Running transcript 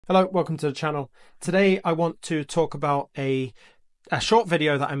Hello, welcome to the channel. Today I want to talk about a short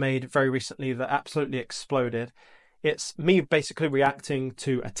video that I made very recently that absolutely exploded. It's me basically reacting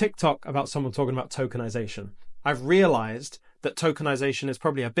to a TikTok about someone talking about tokenization. I've realized that tokenization is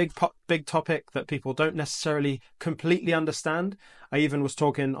probably a big topic that people don't necessarily completely understand. I even was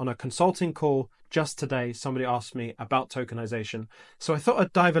talking on a consulting call just today. Somebody asked me about tokenization. So I thought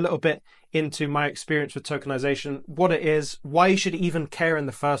I'd dive a little bit into my experience with tokenization, what it is, why you should even care in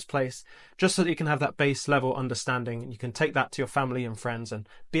the first place, just so that you can have that base level understanding and you can take that to your family and friends and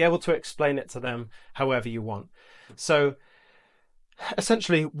be able to explain it to them however you want. So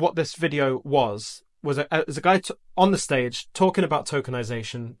essentially what this video was a guy on the stage talking about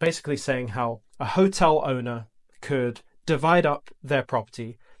tokenization, basically saying how a hotel owner could divide up their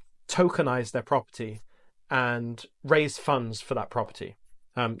property, tokenize their property, and raise funds for that property.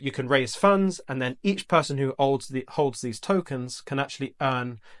 You can raise funds, and then each person who holds these tokens can actually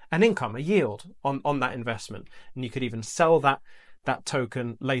earn an income, a yield on that investment. And you could even sell that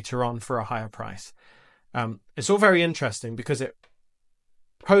token later on for a higher price. It's all very interesting because it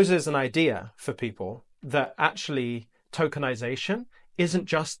poses an idea for people that actually tokenization isn't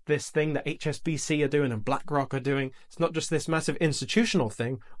just this thing that HSBC are doing and BlackRock are doing. It's not just this massive institutional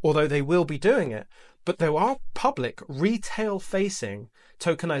thing, although they will be doing it. But there are public, retail-facing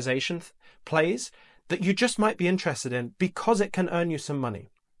tokenization plays that you just might be interested in because it can earn you some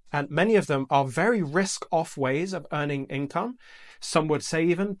money. And many of them are very risk-off ways of earning income. Some would say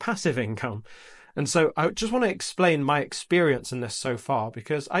even passive income. And so I just want to explain my experience in this so far,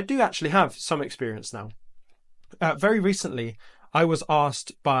 because I do actually have some experience now. Very recently, I was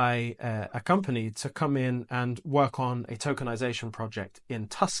asked by a company to come in and work on a tokenization project in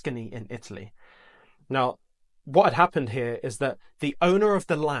Tuscany in Italy. Now, what had happened here is that the owner of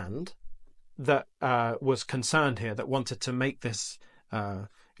the land that was concerned here, that wanted to make this, it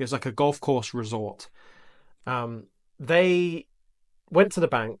was like a golf course resort, they went to the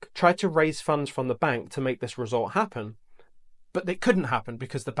bank, tried to raise funds from the bank to make this resort happen, but it couldn't happen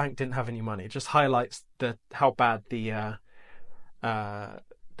because the bank didn't have any money. It just highlights how bad the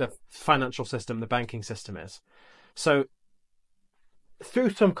financial system, the banking system is. So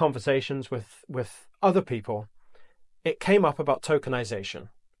through some conversations with other people, it came up about tokenization.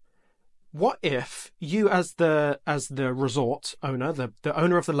 What if you, as the resort owner, the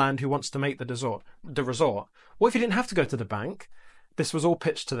owner of the land who wants to make the resort, what if you didn't have to go to the bank? This was all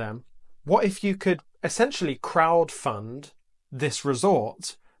pitched to them. What if you could essentially crowdfund this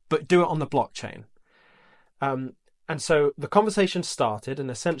resort, but do it on the blockchain? And so the conversation started, and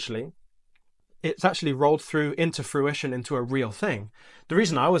essentially it's actually rolled through into fruition, into a real thing. The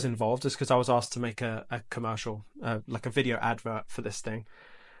reason I was involved is because I was asked to make a commercial, like a video advert for this thing,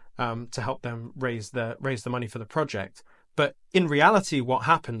 to help them raise the money for the project. But in reality, what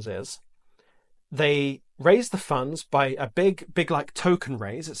happens is they raise the funds by a big like token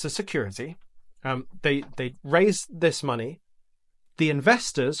raise. It's a security. They raise this money. The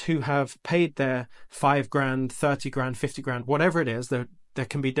investors who have paid their 5 grand, 30 grand, 50 grand, whatever it is, there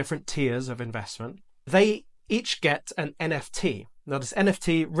can be different tiers of investment. They each get an NFT. Now, this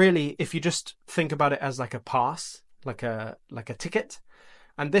NFT really, if you just think about it as like a pass, like a ticket,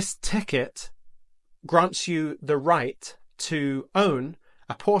 and this ticket grants you the right to own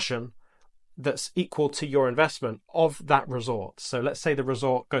a portion that's equal to your investment of that resort. So let's say the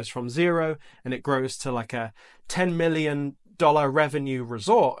resort goes from 0 and it grows to like a $10 million revenue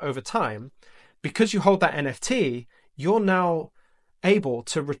resort over time. Because you hold that NFT, you're now able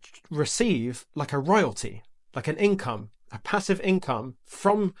to receive like a royalty, like an income, a passive income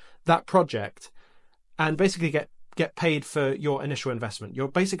from that project, and basically get paid for your initial investment. You're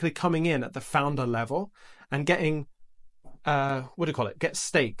basically coming in at the founder level and getting get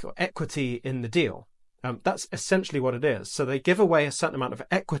stake or equity in the deal. That's essentially what it is. So they give away a certain amount of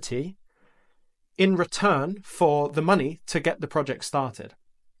equity in return for the money to get the project started.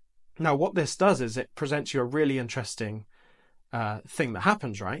 Now, what this does is it presents you a really interesting thing that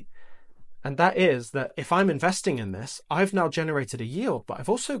happens, right? And that is that if I'm investing in this, I've now generated a yield, but I've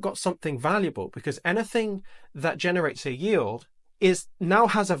also got something valuable, because anything that generates a yield now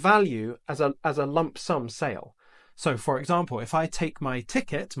has a value as a lump sum sale. So, for example, if I take my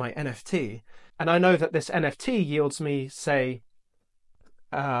ticket, my NFT, and I know that this NFT yields me, say,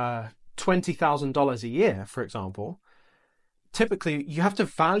 $20,000 a year, for example, typically you have to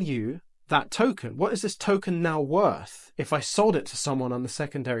value that token. What is this token now worth if I sold it to someone on the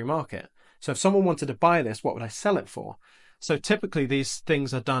secondary market? So if someone wanted to buy this, what would I sell it for? So typically these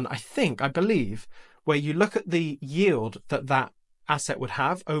things are done, I believe, where you look at the yield that asset would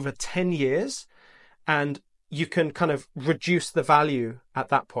have over 10 years, and you can kind of reduce the value at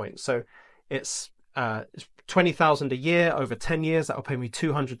that point. So it's 20,000 a year over 10 years. That'll pay me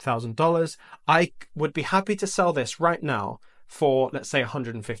 $200,000. I would be happy to sell this right now for, let's say,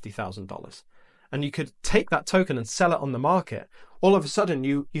 $150,000. And you could take that token and sell it on the market. All of a sudden,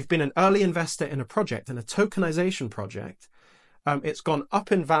 you've been an early investor in a project, in a tokenization project. It's gone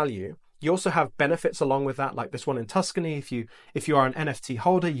up in value. You also have benefits along with that, like this one in Tuscany. If you are an NFT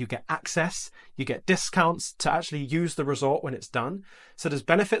holder, you get access, you get discounts to actually use the resort when it's done. So there's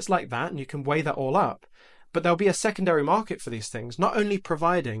benefits like that, and you can weigh that all up. But there'll be a secondary market for these things, not only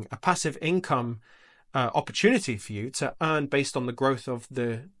providing a passive income opportunity for you to earn based on the growth of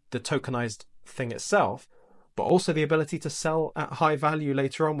the tokenized thing itself, but also the ability to sell at high value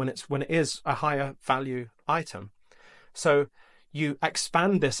later on when it is a higher value item. So you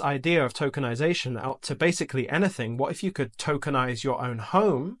expand this idea of tokenization out to basically anything. What if you could tokenize your own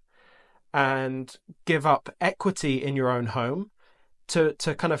home and give up equity in your own home to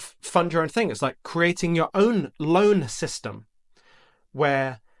kind of fund your own thing? It's like creating your own loan system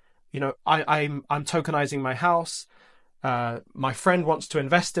where, I'm tokenizing my house. My friend wants to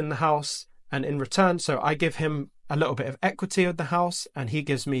invest in the house, and in return, so I give him a little bit of equity of the house, and he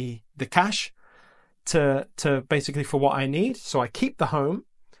gives me the cash to basically for what I need. So I keep the home,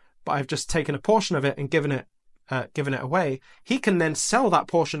 but I've just taken a portion of it and given it away. He can then sell that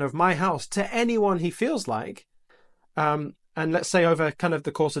portion of my house to anyone he feels like. And let's say over kind of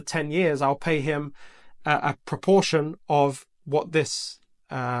the course of 10 years, I'll pay him a proportion of what this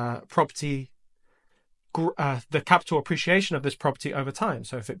property, the capital appreciation of this property over time.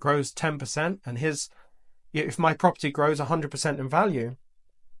 So if it grows 10% and if my property grows 100% in value,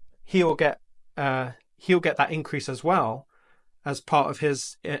 he'll get that increase as well as part of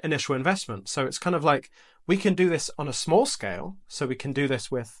his initial investment. So it's kind of like we can do this on a small scale. So we can do this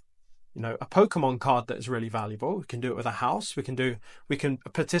with, a Pokemon card that is really valuable. We can do it with a house. We can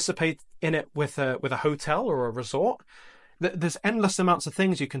participate in it with a hotel or a resort. There's endless amounts of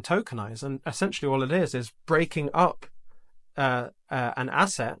things you can tokenize, and essentially all it is breaking up an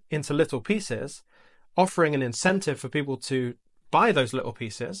asset into little pieces, offering an incentive for people to buy those little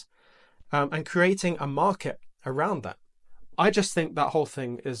pieces, and creating a market around that. I just think that whole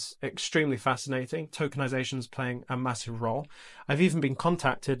thing is extremely fascinating. Tokenization is playing a massive role. I've even been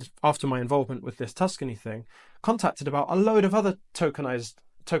contacted after my involvement with this Tuscany thing, contacted about a load of other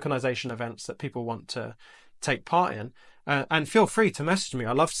tokenization events that people want to take part in. And feel free to message me.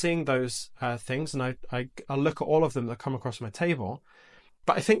 I love seeing those things, and I'll look at all of them that come across my table.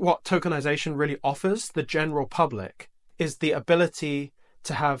 But I think what tokenization really offers the general public is the ability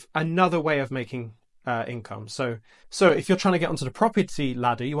to have another way of making income. So if you're trying to get onto the property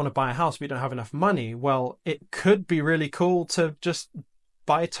ladder, you want to buy a house but you don't have enough money, well, it could be really cool to just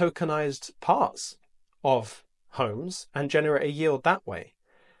buy tokenized parts of homes and generate a yield that way.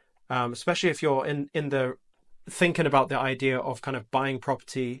 Especially if you're in the thinking about the idea of kind of buying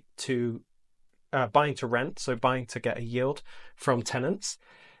property to buying to rent, so buying to get a yield from tenants.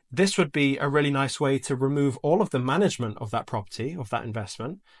 This would be a really nice way to remove all of the management of that property, of that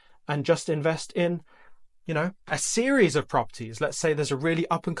investment, and just invest in, a series of properties. Let's say there's a really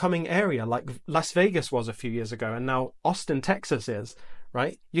up and coming area like Las Vegas was a few years ago, and now Austin, Texas is,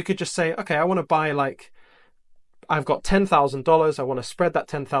 right? You could just say, okay, I want to buy I've got $10,000. I want to spread that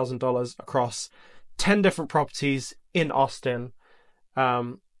 $10,000 across 10 different properties in Austin.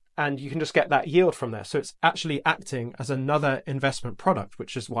 And you can just get that yield from there. So it's actually acting as another investment product,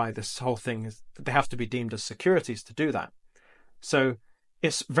 which is why this whole thing they have to be deemed as securities to do that. So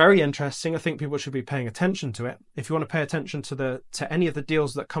it's very interesting. I think people should be paying attention to it. If you want to pay attention to any of the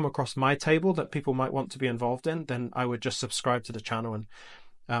deals that come across my table that people might want to be involved in, then I would just subscribe to the channel, and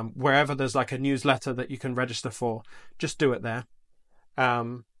wherever there's like a newsletter that you can register for, just do it there.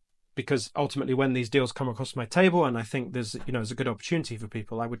 Because ultimately when these deals come across my table and I think there's a good opportunity for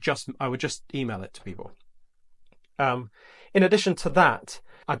people, I would just email it to people. In addition to that,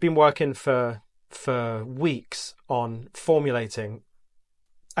 I've been working for weeks on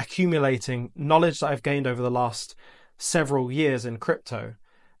accumulating knowledge that I've gained over the last several years in crypto,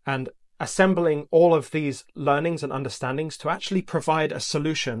 and assembling all of these learnings and understandings to actually provide a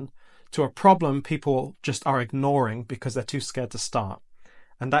solution to a problem people just are ignoring because they're too scared to start.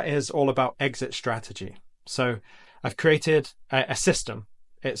 And that is all about exit strategy. So I've created a system.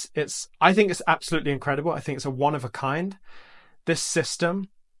 I think it's absolutely incredible. I think it's a one of a kind. This system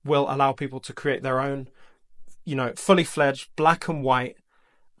will allow people to create their own, fully fledged, black and white,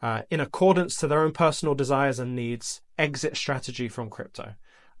 in accordance to their own personal desires and needs, exit strategy from crypto.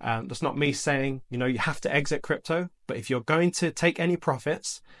 That's not me saying, you have to exit crypto, but if you're going to take any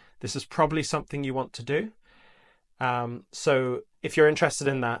profits, this is probably something you want to do. So if you're interested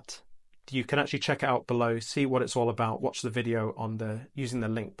in that, you can actually check it out below, see what it's all about, watch the video on using the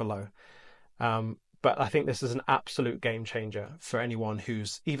link below. But I think this is an absolute game changer for anyone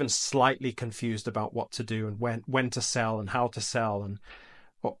who's even slightly confused about what to do and when to sell and how to sell and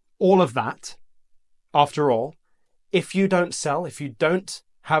all of that. After all, if you don't sell, if you don't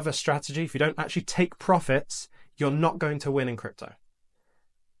have a strategy, if you don't actually take profits, you're not going to win in crypto.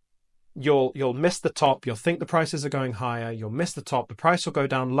 You'll miss the top. You'll think the prices are going higher. You'll miss the top. The price will go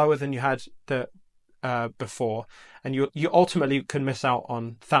down lower than you had before, and you ultimately can miss out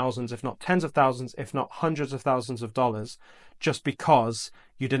on thousands, if not tens of thousands, if not hundreds of thousands of dollars, just because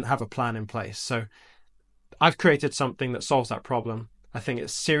you didn't have a plan in place. So I've created something that solves that problem. I think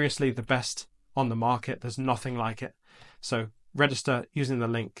it's seriously the best on the market. There's nothing like it. So register using the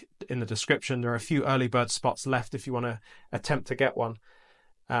link in the description. There are a few early bird spots left if you want to attempt to get one.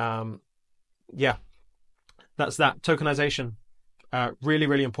 Yeah, that's that. Tokenization, really,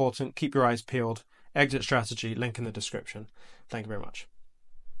 really important. Keep your eyes peeled. Exit strategy, link in the description. Thank you very much.